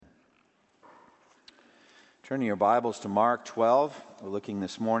Turning your Bibles to Mark 12. We're looking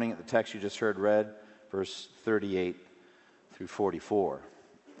this morning at the text you just heard read, verse 38 through 44.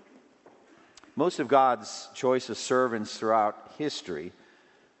 Most of God's choicest servants throughout history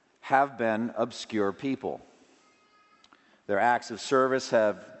have been obscure people. Their acts of service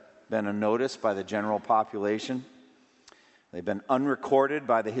have been unnoticed by the general population. They've been unrecorded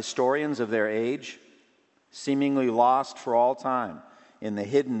by the historians of their age, seemingly lost for all time in the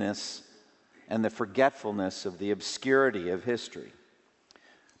hiddenness and the forgetfulness of the obscurity of history.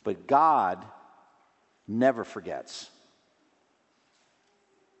 But God never forgets.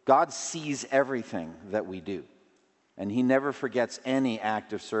 God sees everything that we do, and He never forgets any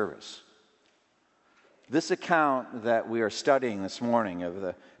act of service. This account that we are studying this morning of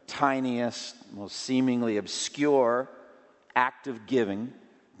the tiniest, most seemingly obscure act of giving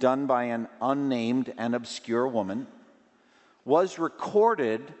done by an unnamed and obscure woman was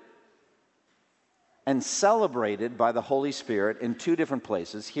recorded and celebrated by the Holy Spirit in two different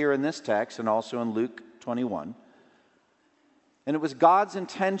places, here in this text and also in Luke 21. And it was God's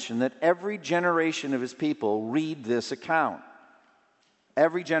intention that every generation of His people read this account.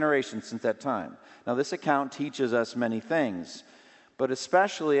 Every generation since that time. Now, this account teaches us many things, but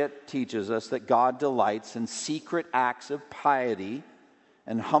especially it teaches us that God delights in secret acts of piety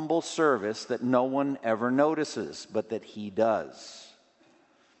and humble service that no one ever notices, but that He does.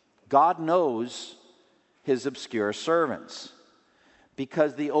 God knows His obscure servants,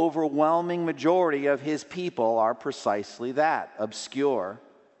 because the overwhelming majority of His people are precisely that, obscure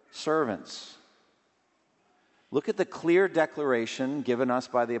servants. Look at the clear declaration given us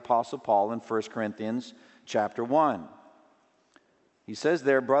by the Apostle Paul in 1 Corinthians chapter 1. He says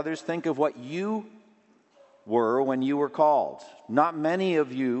there, "Brothers, think of what you were when you were called. Not many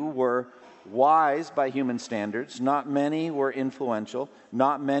of you were wise by human standards. Not many were influential.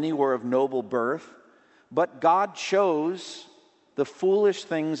 Not many were of noble birth. But God chose the foolish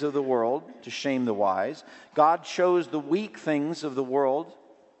things of the world to shame the wise. God chose the weak things of the world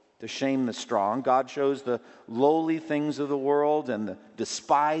to shame the strong. God chose the lowly things of the world and the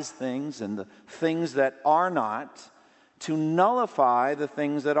despised things and the things that are not to nullify the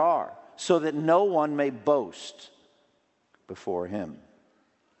things that are, so that no one may boast before Him."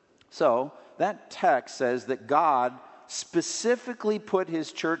 So, that text says that God specifically put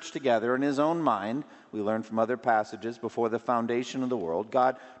His church together in His own mind. We learn from other passages before the foundation of the world.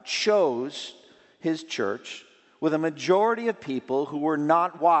 God chose His church with a majority of people who were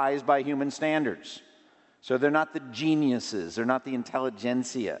not wise by human standards. So they're not the geniuses, they're not the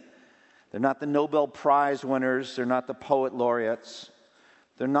intelligentsia, they're not the Nobel Prize winners, they're not the poet laureates.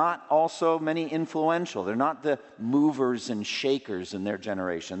 They're not also many influential. They're not the movers and shakers in their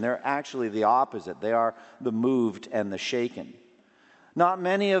generation. They're actually the opposite. They are the moved and the shaken. Not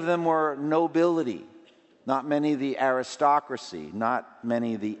many of them were nobility. Not many the aristocracy. Not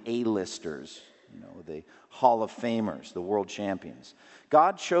many the A-listers, the Hall of Famers, the world champions.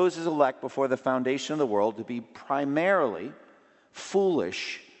 God chose His elect before the foundation of the world to be primarily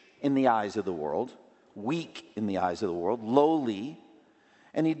foolish in the eyes of the world, weak in the eyes of the world, lowly.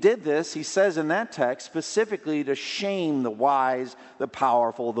 And He did this, He says in that text, specifically to shame the wise, the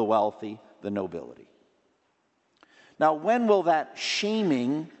powerful, the wealthy, the nobility. Now, when will that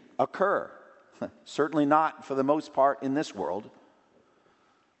shaming occur? Certainly not for the most part in this world.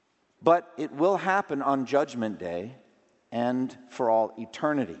 But it will happen on Judgment Day and for all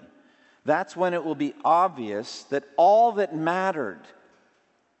eternity. That's when it will be obvious that all that mattered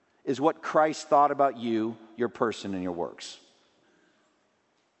is what Christ thought about you, your person, and your works.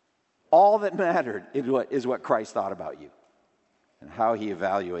 All that mattered is what Christ thought about you and how He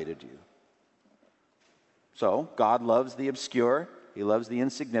evaluated you. So, God loves the obscure. He loves the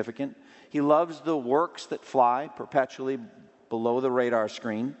insignificant. He loves the works that fly perpetually below the radar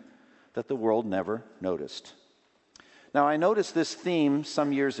screen that the world never noticed. Now, I noticed this theme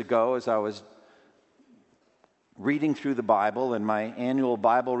some years ago as I was reading through the Bible, and my annual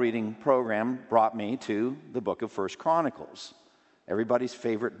Bible reading program brought me to the book of 1 Chronicles, everybody's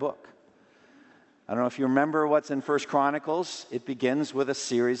favorite book. I don't know if you remember what's in 1 Chronicles. It begins with a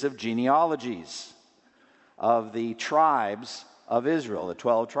series of genealogies of the tribes of Israel, the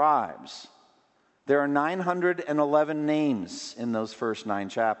 12 tribes. There are 911 names in those first 9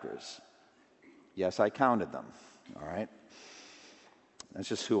 chapters. Yes, I counted them, all right? That's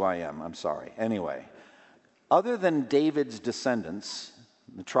just who I am, I'm sorry. Anyway, other than David's descendants,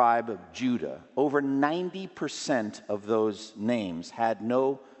 the tribe of Judah, over 90% of those names had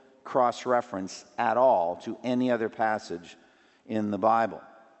no cross-reference at all to any other passage in the Bible.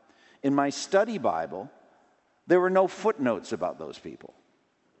 In my study Bible, there were no footnotes about those people.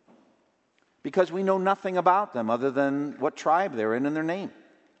 because we know nothing about them other than what tribe they're in and their name,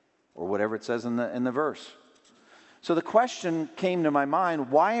 or whatever it says in the verse. So the question came to my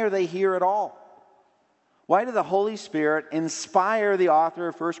mind, why are they here at all? Why did the Holy Spirit inspire the author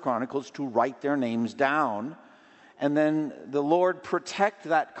of 1 Chronicles to write their names down, and then the Lord protect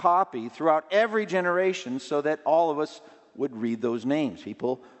that copy throughout every generation so that all of us would read those names,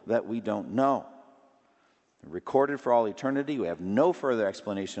 people that we don't know? They're recorded for all eternity. We have no further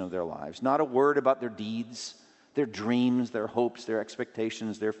explanation of their lives, not a word about their deeds, their dreams, their hopes, their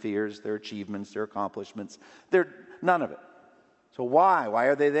expectations, their fears, their achievements, their accomplishments. None of it. So why? Why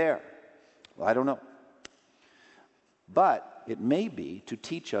are they there? Well, I don't know. But it may be to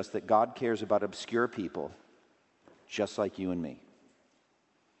teach us that God cares about obscure people just like you and me.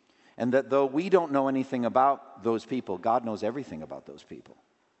 And that though we don't know anything about those people, God knows everything about those people.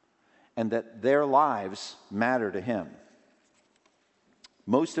 And that their lives matter to Him.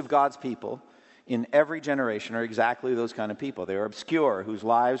 Most of God's people in every generation are exactly those kind of people. They are obscure, whose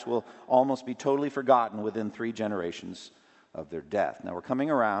lives will almost be totally forgotten within 3 generations of their death. Now we're coming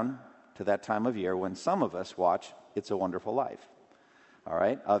around to that time of year when some of us watch It's a Wonderful Life. All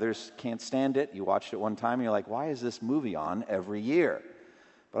right? Others can't stand it. You watched it one time and you're like, why is this movie on every year?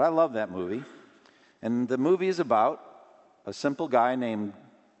 But I love that movie. And the movie is about a simple guy named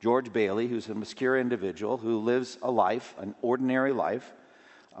George Bailey, who's an obscure individual who lives a life, an ordinary life,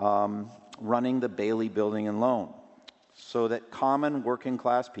 running the Bailey Building and Loan so that common working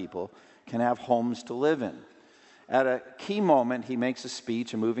class people can have homes to live in. At a key moment, he makes a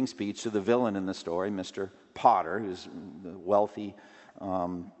speech, a moving speech to the villain in the story, Mr. Potter, who's the wealthy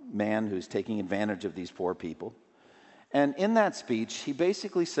man who's taking advantage of these poor people. And in that speech, he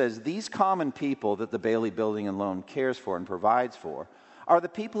basically says these common people that the Bailey Building and Loan cares for and provides for are the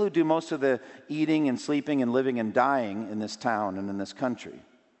people who do most of the eating and sleeping and living and dying in this town and in this country.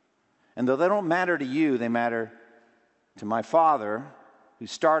 And though they don't matter to you, they matter to my Father, who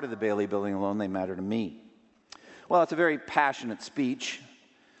started the Bailey Building and Loan. They matter to me. Well, it's a very passionate speech,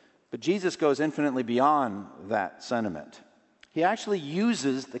 but Jesus goes infinitely beyond that sentiment. He actually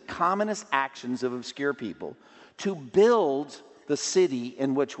uses the commonest actions of obscure people to build the city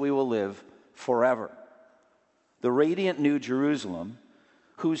in which we will live forever. The radiant New Jerusalem,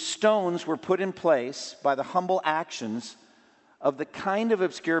 whose stones were put in place by the humble actions of the kind of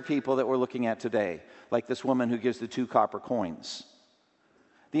obscure people that we're looking at today, like this woman who gives the 2 copper coins.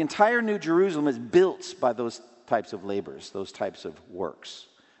 The entire New Jerusalem is built by those types of labors, those types of works.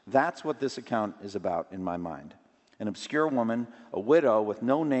 That's what this account is about in my mind. An obscure woman, a widow with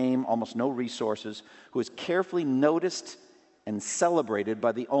no name, almost no resources, who is carefully noticed and celebrated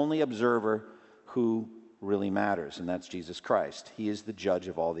by the only observer who really matters, and that's Jesus Christ. He is the judge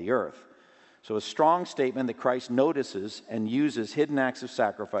of all the earth. So a strong statement that Christ notices and uses hidden acts of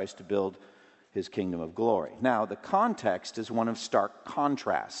sacrifice to build His kingdom of glory. Now, the context is one of stark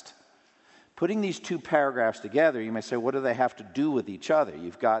contrast. Putting these 2 paragraphs together, you may say, what do they have to do with each other?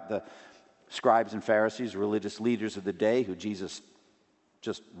 You've got the scribes and Pharisees, religious leaders of the day, who Jesus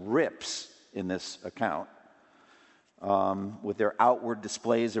just rips in this account, with their outward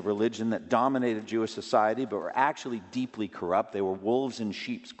displays of religion that dominated Jewish society, but were actually deeply corrupt. They were wolves in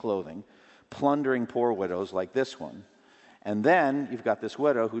sheep's clothing, plundering poor widows like this one. And then you've got this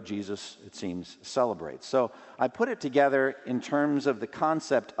widow who Jesus, it seems, celebrates. So I put it together in terms of the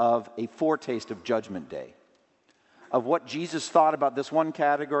concept of a foretaste of Judgment Day, of what Jesus thought about this one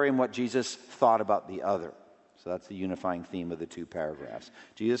category and what Jesus thought about the other. So that's the unifying theme of the 2 paragraphs.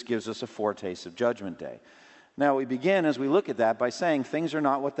 Jesus gives us a foretaste of Judgment Day. Now we begin, as we look at that, by saying things are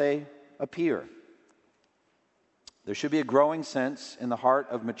not what they appear. There should be a growing sense in the heart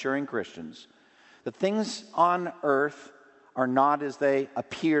of maturing Christians that things on earth are not as they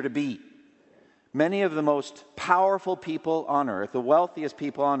appear to be. Many of the most powerful people on earth, the wealthiest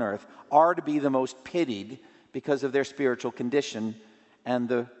people on earth, are to be the most pitied because of their spiritual condition and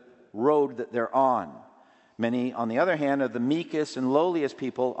the road that they're on. Many, on the other hand, are the meekest and lowliest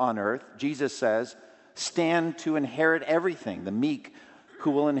people on earth. Jesus says, stand to inherit everything, the meek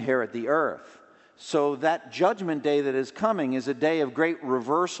who will inherit the earth. So that judgment day that is coming is a day of great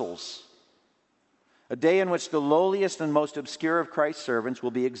reversals. A day in which the lowliest and most obscure of Christ's servants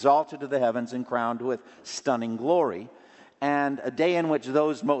will be exalted to the heavens and crowned with stunning glory. And a day in which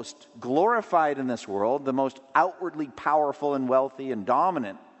those most glorified in this world, the most outwardly powerful and wealthy and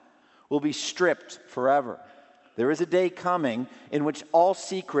dominant, will be stripped forever. There is a day coming in which all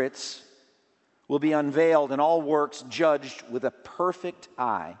secrets will be unveiled and all works judged with a perfect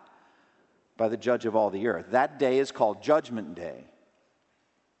eye by the judge of all the earth. That day is called Judgment Day.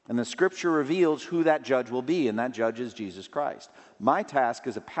 And the Scripture reveals who that judge will be, and that judge is Jesus Christ. My task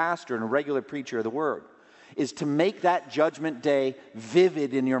as a pastor and a regular preacher of the Word is to make that judgment day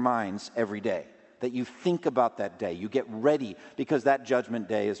vivid in your minds every day, that you think about that day, you get ready, because that judgment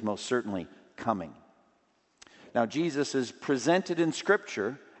day is most certainly coming. Now, Jesus is presented in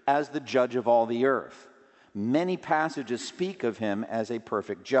Scripture as the judge of all the earth. Many passages speak of him as a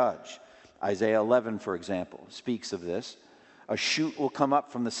perfect judge. Isaiah 11, for example, speaks of this. A shoot will come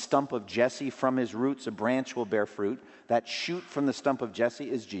up from the stump of Jesse. From his roots a branch will bear fruit. That shoot from the stump of Jesse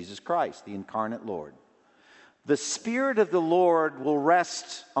is Jesus Christ, the incarnate Lord. The Spirit of the Lord will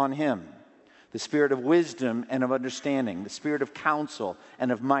rest on him. The Spirit of wisdom and of understanding. The Spirit of counsel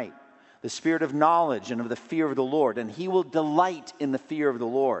and of might. The Spirit of knowledge and of the fear of the Lord. And he will delight in the fear of the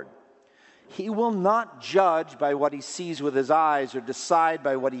Lord. He will not judge by what he sees with his eyes or decide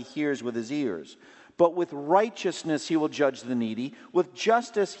by what he hears with his ears. But with righteousness he will judge the needy. With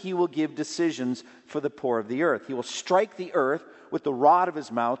justice he will give decisions for the poor of the earth. He will strike the earth with the rod of his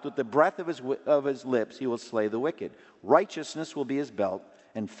mouth. With the breath of his lips he will slay the wicked. Righteousness will be his belt,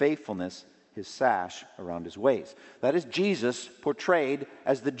 and faithfulness his sash around his waist. That is Jesus portrayed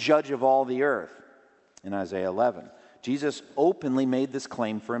as the judge of all the earth in Isaiah 11. Jesus openly made this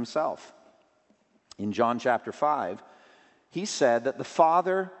claim for himself. In John chapter 5, he said that the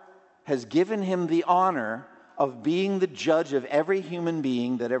Father has given him the honor of being the judge of every human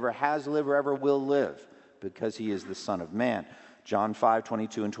being that ever has lived or ever will live, because he is the Son of Man. John 5,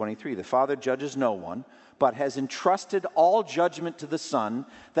 22 and 23. The Father judges no one, but has entrusted all judgment to the Son,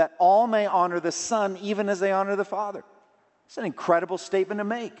 that all may honor the Son even as they honor the Father. It's an incredible statement to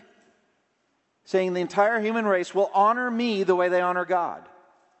make, saying the entire human race will honor me the way they honor God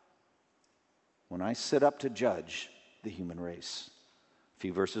when I sit up to judge the human race. A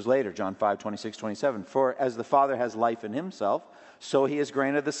few verses later, John 5, 26, 27. For as the Father has life in himself, so he has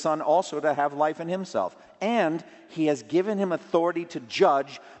granted the Son also to have life in himself. And he has given him authority to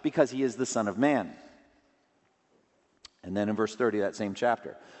judge, because he is the Son of Man. And then in verse 30 of that same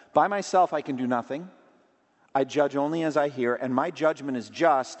chapter. By myself I can do nothing. I judge only as I hear, and my judgment is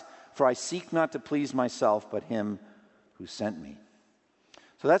just, for I seek not to please myself, but him who sent me.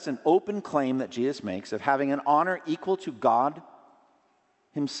 So that's an open claim that Jesus makes of having an honor equal to God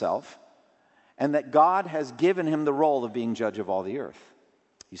himself, and that God has given him the role of being judge of all the earth.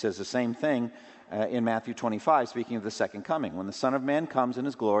 He says the same thing in Matthew 25, speaking of the second coming. When the Son of Man comes in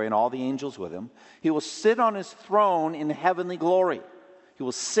his glory and all the angels with him, he will sit on his throne in heavenly glory. He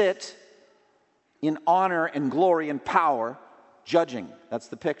will sit in honor and glory and power, judging. That's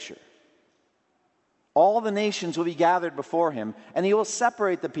the picture. All the nations will be gathered before him, and he will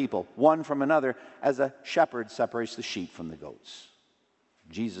separate the people, one from another, as a shepherd separates the sheep from the goats.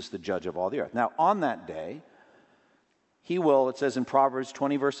 Jesus, the judge of all the earth. Now, on that day, he will, it says in Proverbs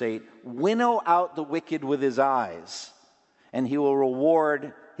 20, verse 8, winnow out the wicked with his eyes, and he will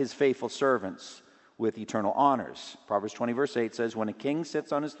reward his faithful servants with eternal honors. Proverbs 20, verse 8 says, when a king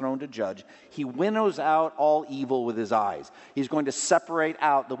sits on his throne to judge, he winnows out all evil with his eyes. He's going to separate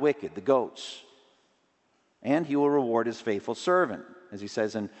out the wicked, the goats. And he will reward his faithful servant, as he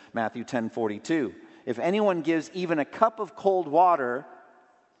says in Matthew 10:42. If anyone gives even a cup of cold water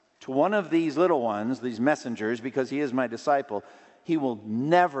to one of these little ones, these messengers, because he is my disciple, he will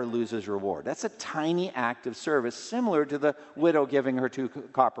never lose his reward. That's a tiny act of service, similar to the widow giving her 2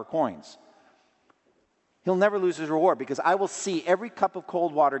 copper coins. He'll never lose his reward, because I will see every cup of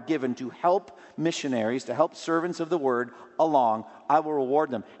cold water given to help missionaries, to help servants of the word along. I will reward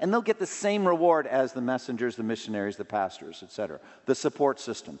them. And they'll get the same reward as the messengers, the missionaries, the pastors, etc. The support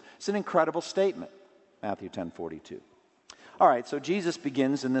system. It's an incredible statement, Matthew 10:42. All right, so Jesus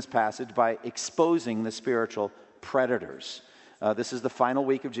begins in this passage by exposing the spiritual predators. This is the final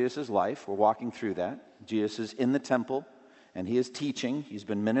week of Jesus' life. We're walking through that. Jesus is in the temple, and he is teaching. He's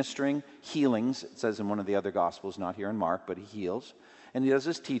been ministering healings. It says in one of the other Gospels, not here in Mark, but he heals. And he does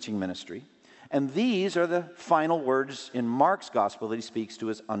his teaching ministry. And these are the final words in Mark's Gospel that he speaks to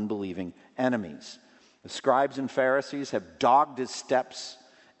his unbelieving enemies. The scribes and Pharisees have dogged his steps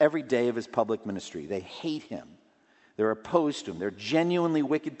every day of his public ministry. They hate him. They're opposed to him. They're genuinely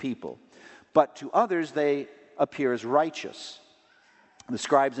wicked people. But to others, they appear as righteous. The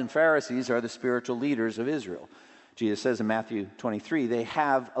scribes and Pharisees are the spiritual leaders of Israel. Jesus says in Matthew 23, they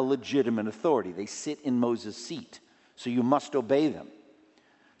have a legitimate authority. They sit in Moses' seat, so you must obey them.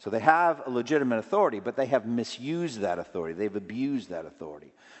 So they have a legitimate authority, but they have misused that authority. They've abused that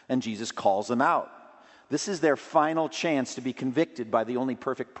authority. And Jesus calls them out. This is their final chance to be convicted by the only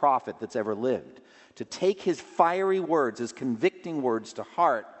perfect prophet that's ever lived. To take his fiery words, his convicting words to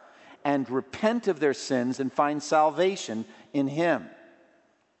heart, and repent of their sins and find salvation in him.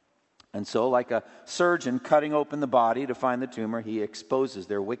 And so, like a surgeon cutting open the body to find the tumor, he exposes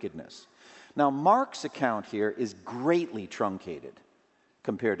their wickedness. Now, Mark's account here is greatly truncated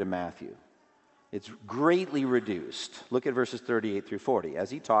compared to Matthew. It's greatly reduced. Look at verses 38 through 40. As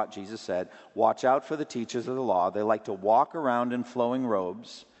he taught, Jesus said, "Watch out for the teachers of the law. They like to walk around in flowing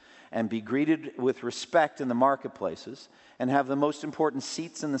robes and be greeted with respect in the marketplaces and have the most important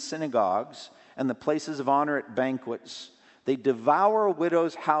seats in the synagogues and the places of honor at banquets. They devour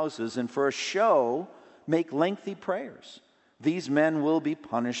widows' houses and for a show make lengthy prayers. These men will be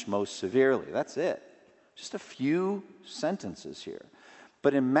punished most severely." That's it. Just a few sentences here.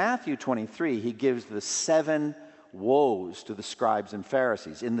 But in Matthew 23, he gives the 7 woes to the scribes and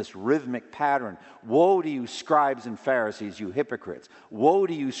Pharisees in this rhythmic pattern. Woe to you, scribes and Pharisees, you hypocrites. Woe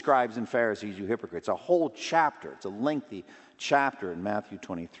to you, scribes and Pharisees, you hypocrites. A whole chapter. It's a lengthy chapter in Matthew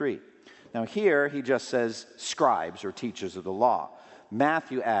 23. Now here, he just says scribes or teachers of the law.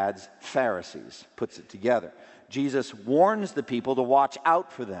 Matthew adds Pharisees, puts it together. Jesus warns the people to watch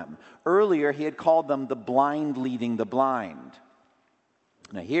out for them. Earlier, he had called them the blind leading the blind.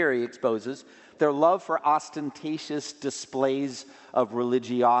 Now here he exposes their love for ostentatious displays of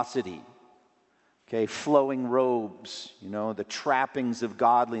religiosity. Okay, flowing robes, the trappings of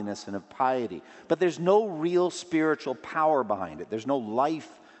godliness and of piety. But there's no real spiritual power behind it. There's no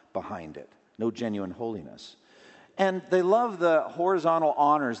life behind it. No genuine holiness. And they love the horizontal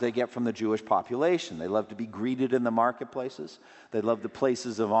honors they get from the Jewish population. They love to be greeted in the marketplaces. They love the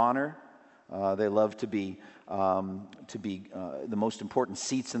places of honor. They love to be the most important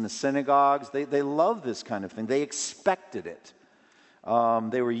seats in the synagogues. They love this kind of thing. They expected it.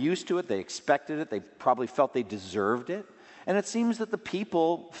 They were used to it. They expected it. They probably felt they deserved it. And it seems that the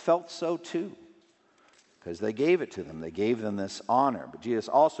people felt so too, because they gave it to them. They gave them this honor. But Jesus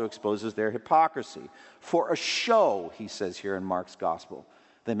also exposes their hypocrisy. For a show, he says here in Mark's gospel,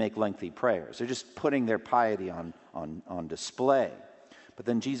 they make lengthy prayers. They're just putting their piety on display. But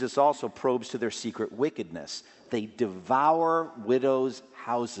then Jesus also probes to their secret wickedness. They devour widows'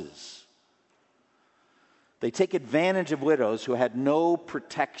 houses. They take advantage of widows who had no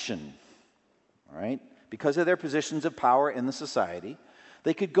protection, all right? Because of their positions of power in the society,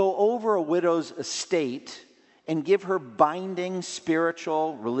 they could go over a widow's estate and give her binding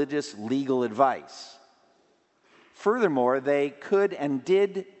spiritual, religious, legal advice. Furthermore, they could and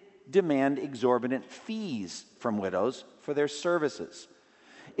did demand exorbitant fees from widows for their services.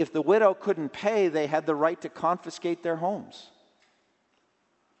 If the widow couldn't pay, they had the right to confiscate their homes.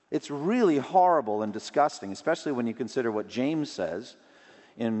 It's really horrible and disgusting, especially when you consider what James says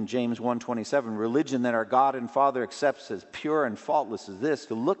in James 1:27. Religion that our God and Father accepts as pure and faultless is this,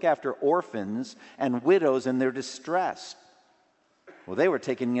 to look after orphans and widows in their distress. Well, they were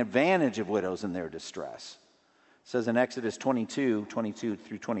taking advantage of widows in their distress. It says in Exodus 22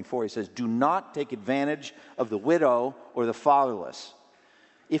 through 24, he says, "Do not take advantage of the widow or the fatherless.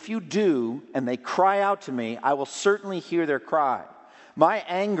 If you do, and they cry out to me, I will certainly hear their cry. My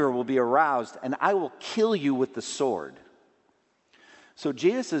anger will be aroused, and I will kill you with the sword." So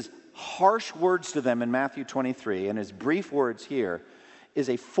Jesus' harsh words to them in Matthew 23, and his brief words here, is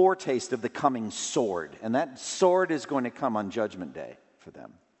a foretaste of the coming sword. And that sword is going to come on Judgment Day for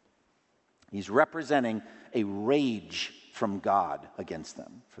them. He's representing a rage from God against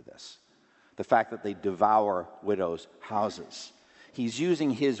them for this. The fact that they devour widows' houses. He's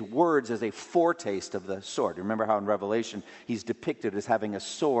using his words as a foretaste of the sword. Remember how in Revelation he's depicted as having a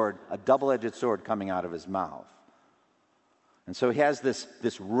sword, a double-edged sword coming out of his mouth. And so he has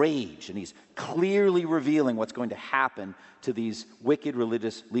this rage, and he's clearly revealing what's going to happen to these wicked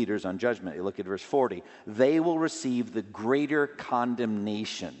religious leaders on Judgment. You look at verse 40. They will receive the greater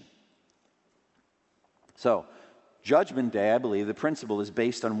condemnation. So, Judgment Day, I believe, the principle is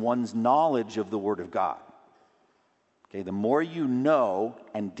based on one's knowledge of the Word of God. Okay, the more you know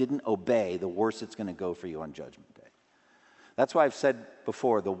and didn't obey, the worse it's going to go for you on Judgment Day. That's why I've said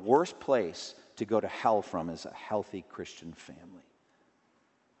before, the worst place to go to hell from is a healthy Christian family.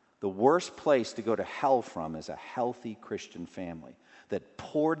 The worst place to go to hell from is a healthy Christian family that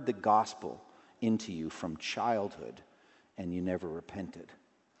poured the gospel into you from childhood and you never repented.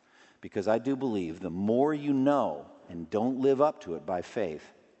 Because I do believe the more you know and don't live up to it by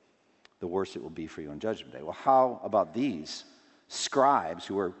faith, the worse it will be for you on Judgment Day. Well, how about these scribes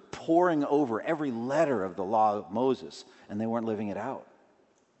who were poring over every letter of the law of Moses and they weren't living it out?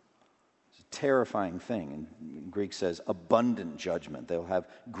 It's a terrifying thing. And Greek says abundant judgment. They'll have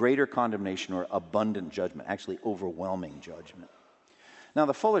greater condemnation or abundant judgment, actually overwhelming judgment. Now,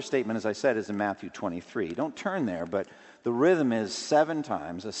 the fuller statement, as I said, is in Matthew 23. Don't turn there, but the rhythm is 7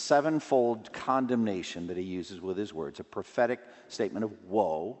 times, a sevenfold condemnation that he uses with his words, a prophetic statement of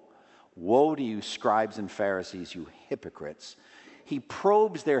woe. Woe to you, scribes and Pharisees, you hypocrites. He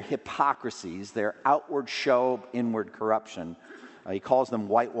probes their hypocrisies, their outward show, inward corruption. He calls them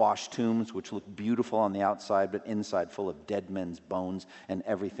whitewashed tombs, which look beautiful on the outside, but inside full of dead men's bones and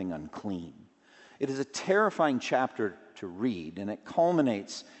everything unclean. It is a terrifying chapter to read, and it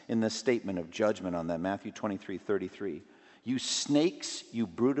culminates in this statement of judgment on them, Matthew 23:33. You snakes, you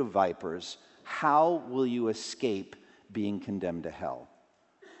brood of vipers, how will you escape being condemned to hell?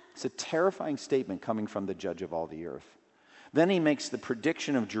 It's a terrifying statement coming from the judge of all the earth. Then he makes the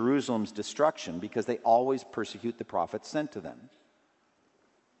prediction of Jerusalem's destruction because they always persecute the prophets sent to them.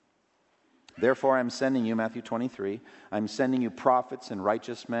 Therefore, I'm sending you, Matthew 23, I'm sending you prophets and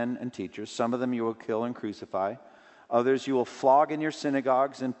righteous men and teachers. Some of them you will kill and crucify. Others you will flog in your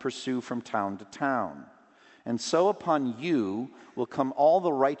synagogues and pursue from town to town. And so upon you will come all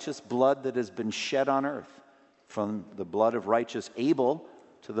the righteous blood that has been shed on earth, from the blood of righteous Abel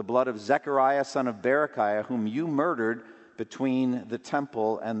to the blood of Zechariah, son of Berechiah, whom you murdered between the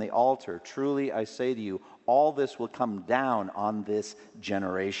temple and the altar. Truly, I say to you, all this will come down on this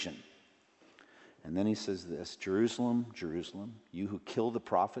generation. And then he says this, Jerusalem, Jerusalem, you who kill the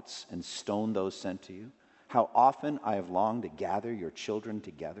prophets and stone those sent to you, how often I have longed to gather your children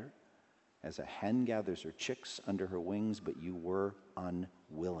together, as a hen gathers her chicks under her wings, but you were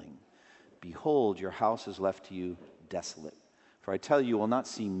unwilling. Behold, your house is left to you desolate. For I tell you, you will not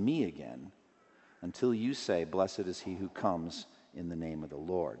see me again until you say, blessed is he who comes in the name of the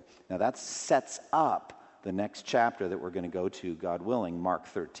Lord. Now that sets up the next chapter that we're going to go to, God willing, Mark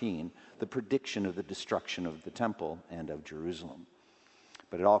 13, the prediction of the destruction of the temple and of Jerusalem.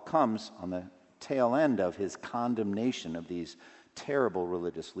 But it all comes on the tail end of his condemnation of these terrible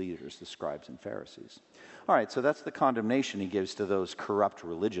religious leaders, the scribes and Pharisees. All right, so that's the condemnation he gives to those corrupt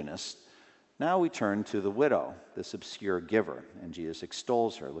religionists. Now we turn to the widow, this obscure giver, and Jesus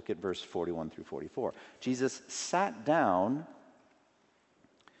extols her. Look at verse 41 through 44. Jesus sat down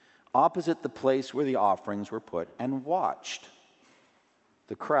opposite the place where the offerings were put and watched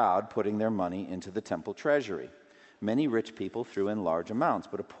the crowd putting their money into the temple treasury. Many rich people threw in large amounts,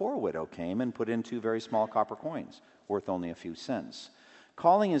 but a poor widow came and put in 2 very small copper coins, worth only a few cents.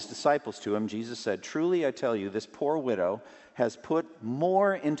 Calling his disciples to him, Jesus said, truly I tell you, this poor widow has put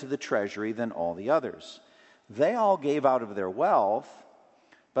more into the treasury than all the others. They all gave out of their wealth,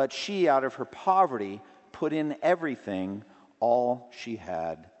 but she, out of her poverty, put in everything, all she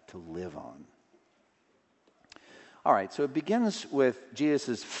had to live on. All right, so it begins with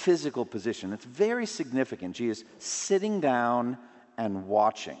Jesus' physical position. It's very significant. Jesus sitting down and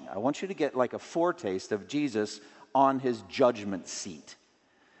watching. I want you to get like a foretaste of Jesus on his judgment seat.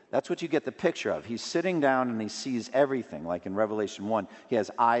 That's what you get the picture of. He's sitting down and he sees everything. Like in Revelation 1, he has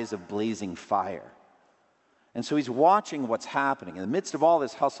eyes of blazing fire. And so he's watching what's happening. In the midst of all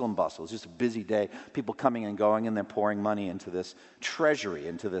this hustle and bustle, it's just a busy day, people coming and going, and they're pouring money into this treasury,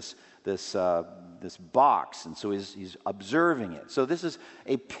 into this box. And so he's observing it. So this is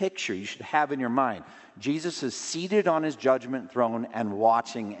a picture you should have in your mind. Jesus is seated on his judgment throne and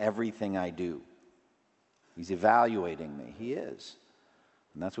watching everything I do. He's evaluating me. He is.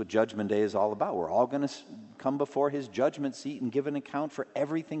 And that's what Judgment Day is all about. We're all going to come before his judgment seat and give an account for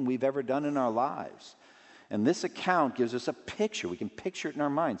everything we've ever done in our lives. And this account gives us a picture. We can picture it in our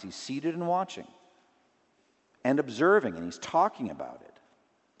minds. He's seated and watching and observing, and he's talking about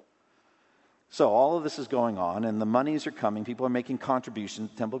it. So all of this is going on, and the monies are coming. People are making contributions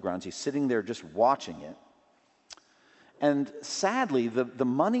to temple grounds. He's sitting there just watching it. And sadly, the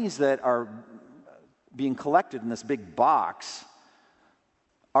monies that are being collected in this big box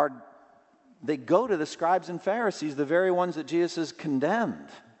they go to the scribes and Pharisees, the very ones that Jesus has condemned.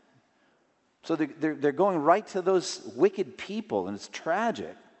 So they're going right to those wicked people, and it's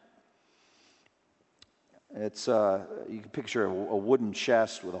tragic. It's you can picture a wooden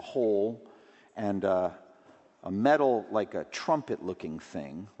chest with a hole and a metal, like a trumpet-looking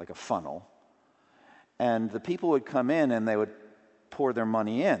thing, like a funnel. And the people would come in and they would pour their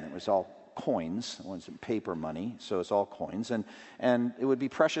money in. It was all coins. It wasn't paper money, so it's all coins. And it would be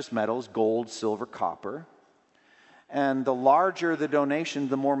precious metals, gold, silver, copper. And the larger the donation,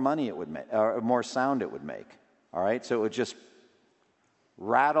 the more money it would make, or more sound it would make. All right, so it would just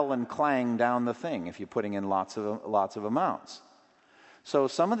rattle and clang down the thing if you're putting in lots of amounts. So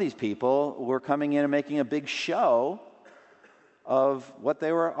some of these people were coming in and making a big show of what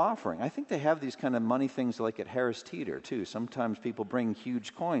they were offering. I think they have these kind of money things like at Harris Teeter too. Sometimes people bring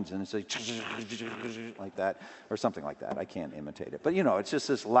huge coins and it's like that or something like that. I can't imitate it, but it's just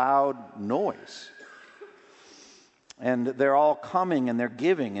this loud noise. And they're all coming and they're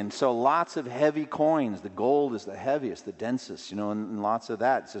giving. And so lots of heavy coins. The gold is the heaviest, the densest, and lots of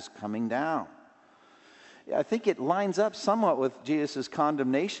that. It's just coming down. I think it lines up somewhat with Jesus'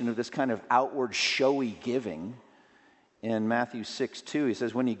 condemnation of this kind of outward showy giving. In Matthew 6:2, he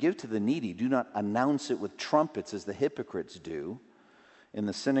says, when you give to the needy, do not announce it with trumpets as the hypocrites do in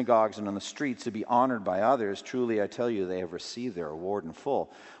the synagogues and on the streets to be honored by others. Truly, I tell you, they have received their reward in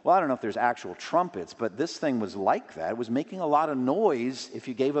full. Well, I don't know if there's actual trumpets, but this thing was like that. It was making a lot of noise if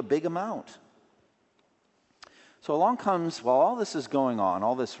you gave a big amount. So along comes, while all this is going on,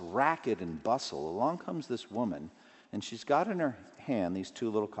 all this racket and bustle, along comes this woman, and she's got in her hand these 2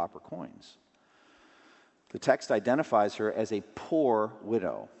 little copper coins. The text identifies her as a poor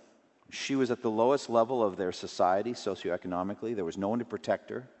widow. She was at the lowest level of their society socioeconomically. There was no one to protect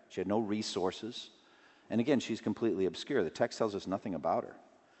her. She had no resources. And again, she's completely obscure. The text tells us nothing about her.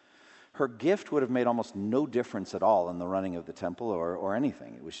 Her gift would have made almost no difference at all in the running of the temple or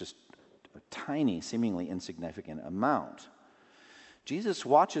anything. It was just a tiny, seemingly insignificant amount. Jesus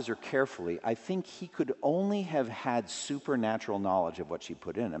watches her carefully. I think he could only have had supernatural knowledge of what she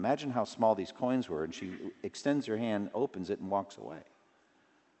put in. Imagine how small these coins were, and she extends her hand, opens it, and walks away.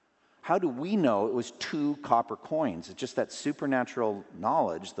 How do we know it was 2 copper coins? It's just that supernatural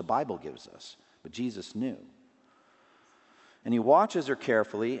knowledge the Bible gives us. But Jesus knew. And he watches her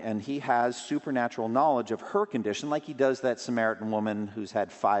carefully, and he has supernatural knowledge of her condition, like he does that Samaritan woman who's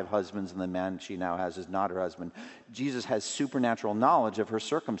had 5 husbands, and the man she now has is not her husband. Jesus has supernatural knowledge of her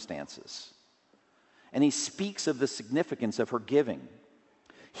circumstances. And he speaks of the significance of her giving.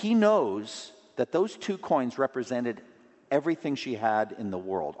 He knows that those 2 coins represented everything she had in the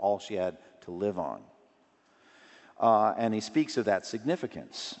world, all she had to live on. And he speaks of that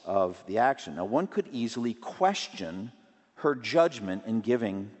significance of the action. Now, one could easily question her judgment in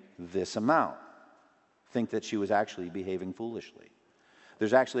giving this amount, think that she was actually behaving foolishly.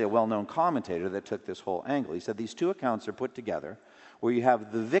 There's actually a well-known commentator that took this whole angle. He said these 2 accounts are put together where you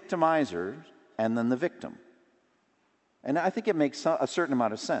have the victimizer and then the victim. And I think it makes a certain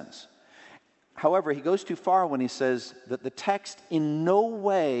amount of sense. However, he goes too far when he says that the text in no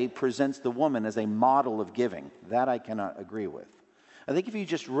way presents the woman as a model of giving. That I cannot agree with. I think if you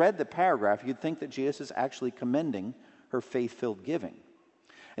just read the paragraph, you'd think that Jesus is actually commending her faith-filled giving.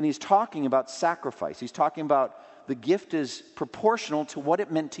 And he's talking about sacrifice. He's talking about the gift is proportional to what it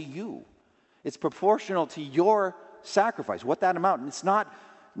meant to you. It's proportional to your sacrifice, what that amount. And it's not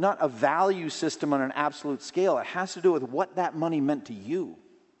a value system on an absolute scale. It has to do with what that money meant to you.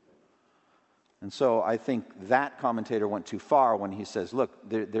 And so I think that commentator went too far when he says, look,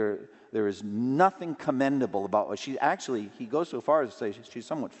 there is nothing commendable about what she actually, he goes so far as to say she's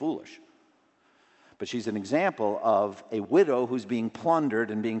somewhat foolish. But she's an example of a widow who's being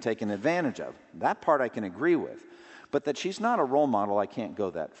plundered and being taken advantage of. That part I can agree with. But that she's not a role model, I can't go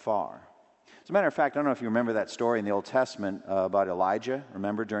that far. As a matter of fact, I don't know if you remember that story in the Old Testament about Elijah.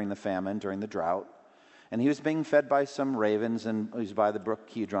 Remember during the famine, during the drought? And he was being fed by some ravens, and he was by the brook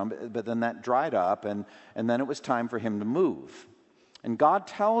Kidron, but then that dried up, and then it was time for him to move. And God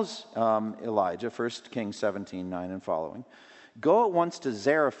tells Elijah, 1 Kings 17:9 and following, go at once to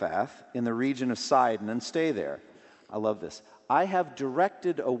Zarephath in the region of Sidon and stay there. I love this. I have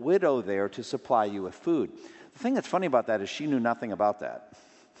directed a widow there to supply you with food. The thing that's funny about that is she knew nothing about that.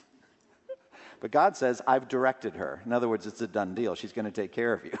 But God says, I've directed her. In other words, it's a done deal. She's going to take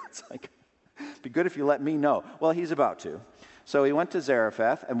care of you. It's like, be good if you let me know. Well, he's about to. So he went to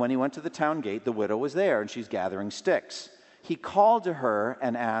Zarephath, and when he went to the town gate, the widow was there, and she's gathering sticks. He called to her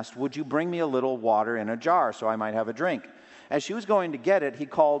and asked, would you bring me a little water in a jar so I might have a drink? As she was going to get it, he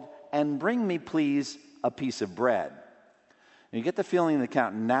called, and bring me, please, a piece of bread. And you get the feeling in the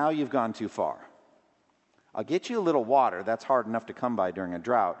account, now you've gone too far. I'll get you a little water. That's hard enough to come by during a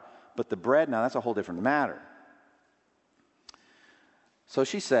drought. But the bread, now that's a whole different matter. So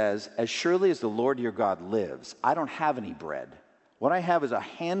she says, as surely as the Lord your God lives, I don't have any bread. What I have is a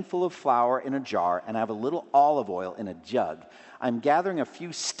handful of flour in a jar, and I have a little olive oil in a jug. I'm gathering a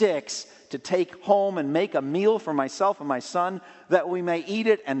few sticks to take home and make a meal for myself and my son, that we may eat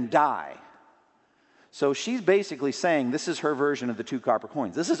it and die. So she's basically saying, this is her version of the 2 copper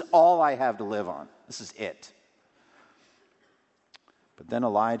coins. This is all I have to live on. This is it. But then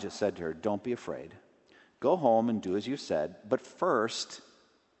Elijah said to her, don't be afraid. Go home and do as you said. But first,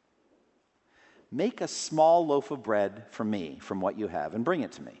 make a small loaf of bread for me from what you have and bring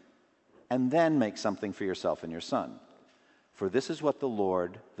it to me. And then make something for yourself and your son. For this is what the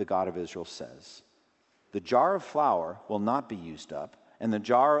Lord, the God of Israel, says. The jar of flour will not be used up, and the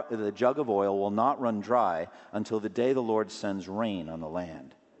jug of oil will not run dry until the day the Lord sends rain on the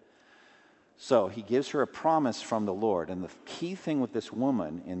land. So he gives her a promise from the Lord. And the key thing with this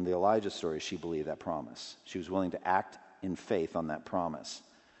woman in the Elijah story, she believed that promise. She was willing to act in faith on that promise.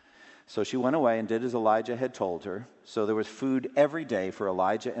 So she went away and did as Elijah had told her. So there was food every day for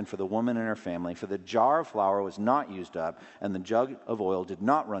Elijah and for the woman and her family. For the jar of flour was not used up, and the jug of oil did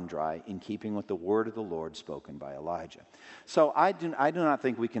not run dry, in keeping with the word of the Lord spoken by Elijah. So I do not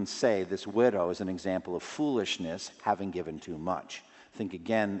think we can say this widow is an example of foolishness, having given too much. Think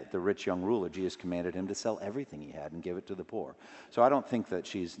again, the rich young ruler, Jesus commanded him to sell everything he had and give it to the poor. So I don't think that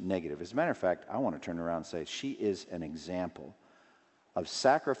she's negative. As a matter of fact, I want to turn around and say she is an example of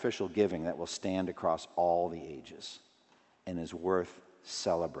sacrificial giving that will stand across all the ages and is worth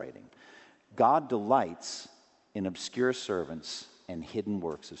celebrating. God delights in obscure servants and hidden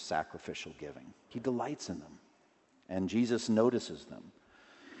works of sacrificial giving. He delights in them, and Jesus notices them.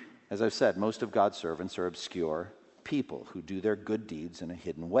 As I've said, most of God's servants are obscure people who do their good deeds in a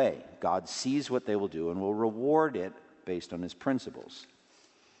hidden way. God sees what they will do and will reward it based on his principles.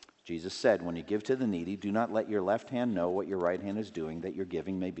 Jesus said, when you give to the needy, do not let your left hand know what your right hand is doing, that your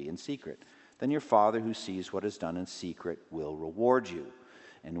giving may be in secret. Then your Father who sees what is done in secret will reward you.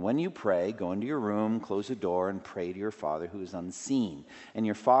 And when you pray, go into your room, close the door, and pray to your Father who is unseen. And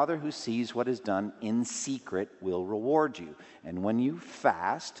your Father who sees what is done in secret will reward you. And when you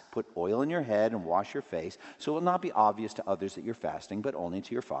fast, put oil in your head and wash your face, so it will not be obvious to others that you're fasting, but only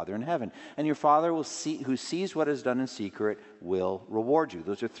to your Father in heaven. And your Father who sees what is done in secret will reward you.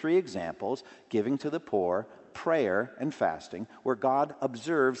 Those are three examples: giving to the poor, prayer, and fasting, where God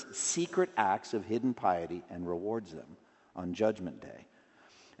observes secret acts of hidden piety and rewards them on Judgment Day.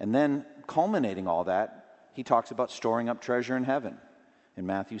 And then, culminating all that, he talks about storing up treasure in heaven. In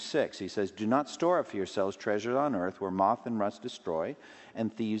Matthew 6, he says, do not store up for yourselves treasure on earth where moth and rust destroy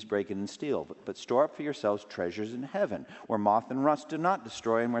and thieves break in and steal. But store up for yourselves treasures in heaven where moth and rust do not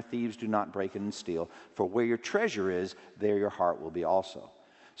destroy and where thieves do not break in and steal. For where your treasure is, there your heart will be also.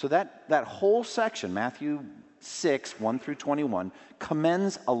 So that whole section, Matthew 6, 1 through 21,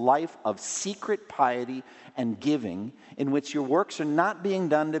 commends a life of secret piety and giving in which your works are not being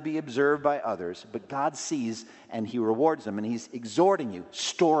done to be observed by others, but God sees and he rewards them, and he's exhorting you,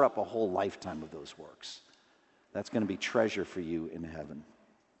 store up a whole lifetime of those works. That's going to be treasure for you in heaven.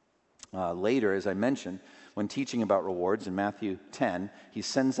 Later, as I mentioned, when teaching about rewards in Matthew 10, he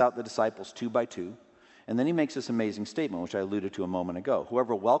sends out the disciples 2 by 2. And then he makes this amazing statement, which I alluded to a moment ago.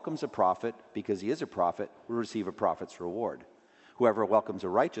 Whoever welcomes a prophet because he is a prophet will receive a prophet's reward. Whoever welcomes a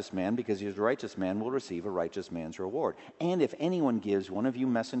righteous man because he is a righteous man will receive a righteous man's reward. And if anyone gives one of you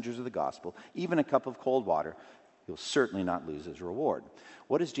messengers of the gospel even a cup of cold water, he'll certainly not lose his reward.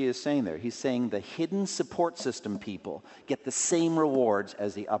 What is Jesus saying there? He's saying the hidden support system people get the same rewards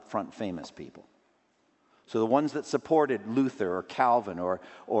as the upfront famous people. So the ones that supported Luther or Calvin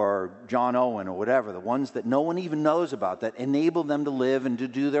or John Owen or whatever, the ones that no one even knows about, that enabled them to live and to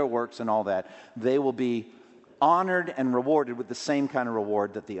do their works and all that, they will be honored and rewarded with the same kind of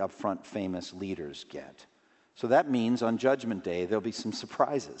reward that the upfront famous leaders get. So that means on Judgment Day, there'll be some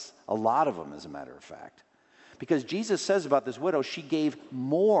surprises. A lot of them, as a matter of fact. Because Jesus says about this widow, she gave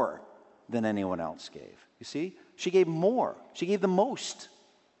more than anyone else gave. You see? She gave more. She gave the most.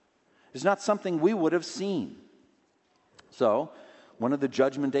 It's not something we would have seen. So, one of the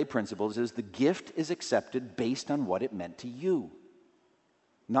Judgment Day principles is the gift is accepted based on what it meant to you,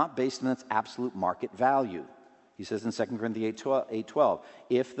 not based on its absolute market value. He says in 2 Corinthians 8:12,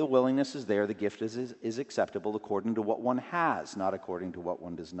 if the willingness is there, the gift is acceptable according to what one has, not according to what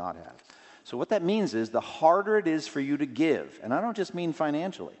one does not have. So what that means is the harder it is for you to give, and I don't just mean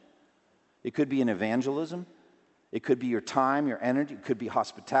financially. It could be in evangelism. It could be your time, your energy. It could be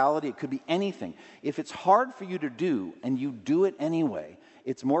hospitality. It could be anything. If it's hard for you to do and you do it anyway,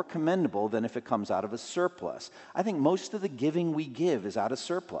 it's more commendable than if it comes out of a surplus. I think most of the giving we give is out of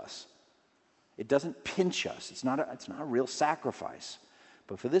surplus. It doesn't pinch us. It's not a real sacrifice.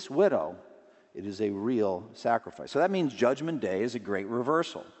 But for this widow, it is a real sacrifice. So that means Judgment Day is a great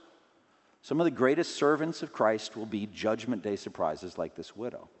reversal. Some of the greatest servants of Christ will be Judgment Day surprises like this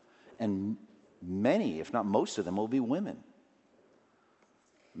widow. And many, if not most of them, will be women.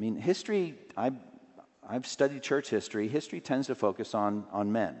 I mean, history, I've studied church history. History tends to focus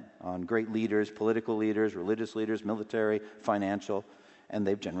on men, on great leaders, political leaders, religious leaders, military, financial, and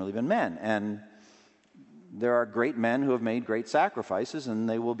they've generally been men. And there are great men who have made great sacrifices, and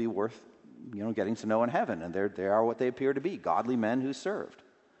they will be worth, getting to know in heaven. And they are what they appear to be, godly men who served.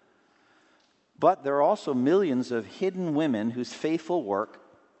 But there are also millions of hidden women whose faithful work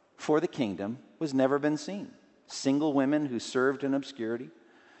for the kingdom was never been seen. Single women who served in obscurity,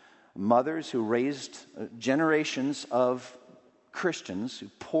 mothers who raised generations of Christians who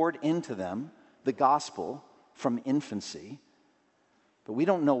poured into them the gospel from infancy. But we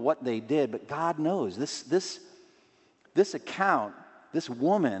don't know what they did, but God knows. This account, this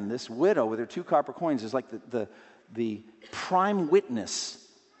woman, this widow with her 2 copper coins is like the prime witness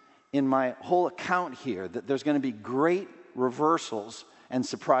in my whole account here, that there's going to be great reversals and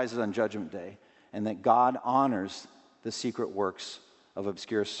surprises on Judgment Day, and that God honors the secret works of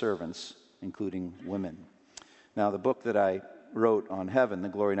obscure servants, including women. Now, the book that I wrote on heaven, The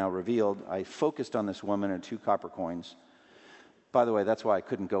Glory Now Revealed, I focused on this woman and 2 copper coins. By the way, that's why I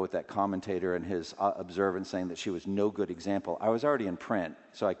couldn't go with that commentator and his observance saying that she was no good example. I was already in print,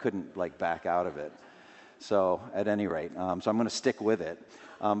 so I couldn't back out of it. So at any rate, so I'm going to stick with it.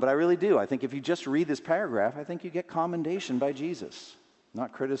 But I really do. I think if you just read this paragraph, I think you get commendation by Jesus,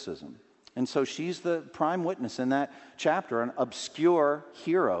 not criticism. And so she's the prime witness in that chapter on obscure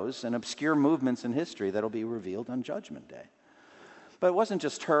heroes and obscure movements in history that'll be revealed on Judgment Day. But it wasn't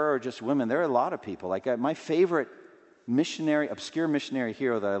just her or just women. There are a lot of people. My favorite obscure missionary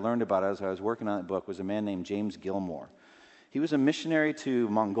hero that I learned about as I was working on that book was a man named James Gilmore. He was a missionary to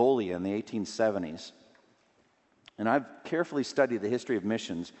Mongolia in the 1870s. And I've carefully studied the history of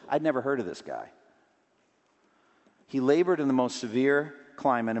missions. I'd never heard of this guy. He labored in the most severe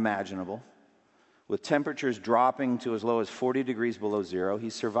climate imaginable, with temperatures dropping to as low as 40 degrees below zero.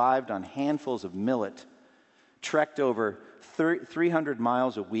 He survived on handfuls of millet, trekked over 300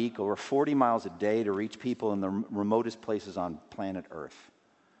 miles a week, over 40 miles a day to reach people in the remotest places on planet Earth.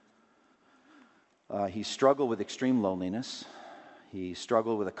 He struggled with extreme loneliness. He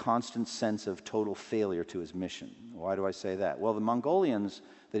struggled with a constant sense of total failure to his mission. Why do I say that? Well, the Mongolians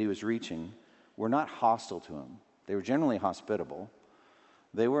that he was reaching were not hostile to him. They were generally hospitable.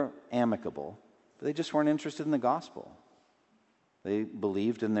 They were amicable. But they just weren't interested in the gospel. They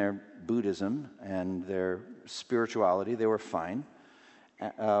believed in their Buddhism and their spirituality. They were fine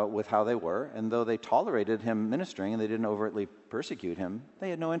with how they were. And though they tolerated him ministering and they didn't overtly persecute him, they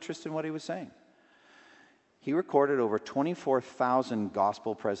had no interest in what he was saying. He recorded over 24,000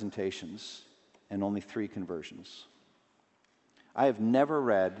 gospel presentations and only 3 conversions. I have never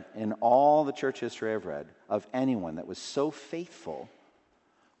read, in all the church history I've read, of anyone that was so faithful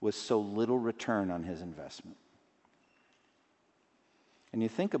with so little return on his investment. And you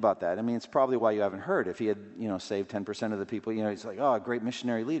think about that, it's probably why you haven't heard. If he had, saved 10% of the people, he's like, a great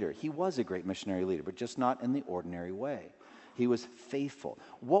missionary leader. He was a great missionary leader, but just not in the ordinary way. He was faithful.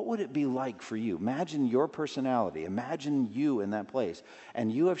 What would it be like for you? Imagine your personality. Imagine you in that place.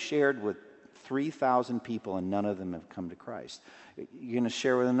 And you have shared with 3,000 people and none of them have come to Christ. You're going to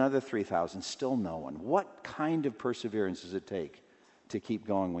share with another 3,000, still no one. What kind of perseverance does it take to keep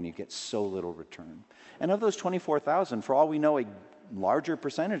going when you get so little return? And of those 24,000, for all we know, a larger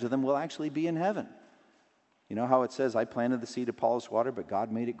percentage of them will actually be in heaven. You know how it says, I planted the seed, Apollos watered, but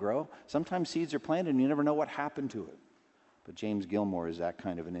God made it grow? Sometimes seeds are planted and you never know what happened to it. But James Gilmore is that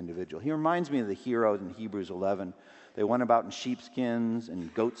kind of an individual. He reminds me of the heroes in Hebrews 11. They went about in sheepskins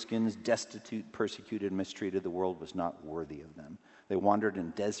and goatskins, destitute, persecuted, mistreated. The world was not worthy of them. They wandered in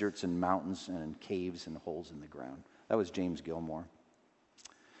deserts and mountains and in caves and holes in the ground. That was James Gilmore.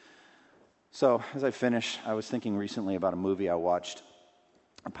 So as I finish, I was thinking recently about a movie I watched,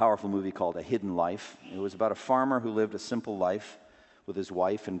 a powerful movie called A Hidden Life. It was about a farmer who lived a simple life with his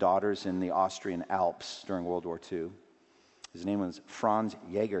wife and daughters in the Austrian Alps during World War II. His name was Franz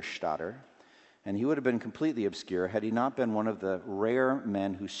Jägerstatter, and he would have been completely obscure had he not been one of the rare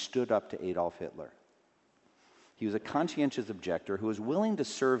men who stood up to Adolf Hitler. He was a conscientious objector who was willing to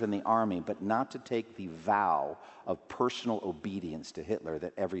serve in the army, but not to take the vow of personal obedience to Hitler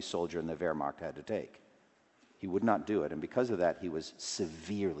that every soldier in the Wehrmacht had to take. He would not do it, and because of that, he was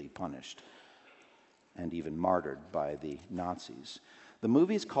severely punished and even martyred by the Nazis. The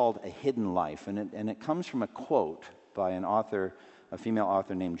movie is called A Hidden Life, and it comes from a quote by an author, a female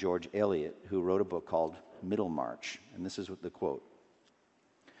author named George Eliot, who wrote a book called Middlemarch. And this is what the quote.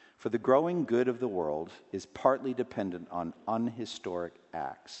 For the growing good of the world is partly dependent on unhistoric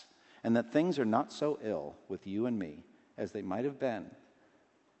acts, and that things are not so ill with you and me as they might have been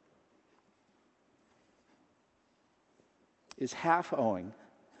is half owing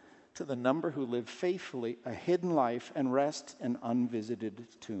to the number who live faithfully a hidden life and rest in unvisited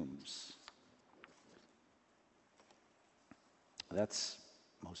tombs. That's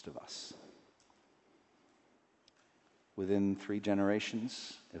most of us. Within 3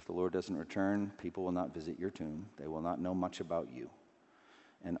 generations, if the Lord doesn't return, people will not visit your tomb. They will not know much about you.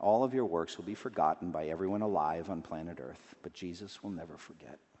 And all of your works will be forgotten by everyone alive on planet Earth, but Jesus will never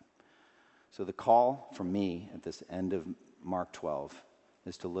forget. So the call from me at this end of Mark 12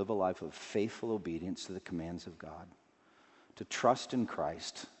 is to live a life of faithful obedience to the commands of God, to trust in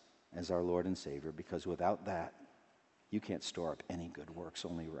Christ as our Lord and Savior, because without that, you can't store up any good works,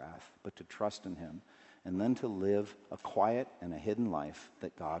 only wrath, but to trust in him, and then to live a quiet and a hidden life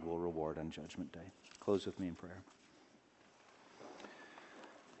that God will reward on Judgment Day. Close with me in prayer.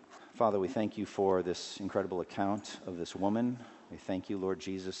 Father, we thank you for this incredible account of this woman. We thank you, Lord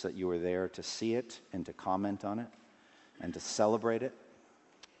Jesus, that you were there to see it and to comment on it and to celebrate it.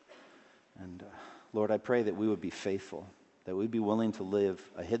 And Lord, I pray that we would be faithful, that we'd be willing to live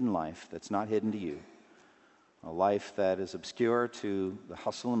a hidden life that's not hidden to you, a life that is obscure to the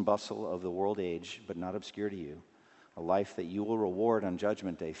hustle and bustle of the world age, but not obscure to you, a life that you will reward on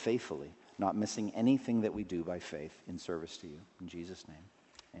Judgment Day faithfully, not missing anything that we do by faith in service to you. In Jesus'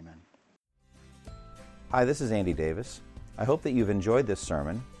 name, amen. Hi, this is Andy Davis. I hope that you've enjoyed this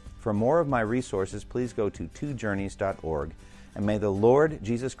sermon. For more of my resources, please go to twojourneys.org, and may the Lord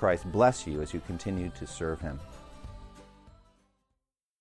Jesus Christ bless you as you continue to serve him.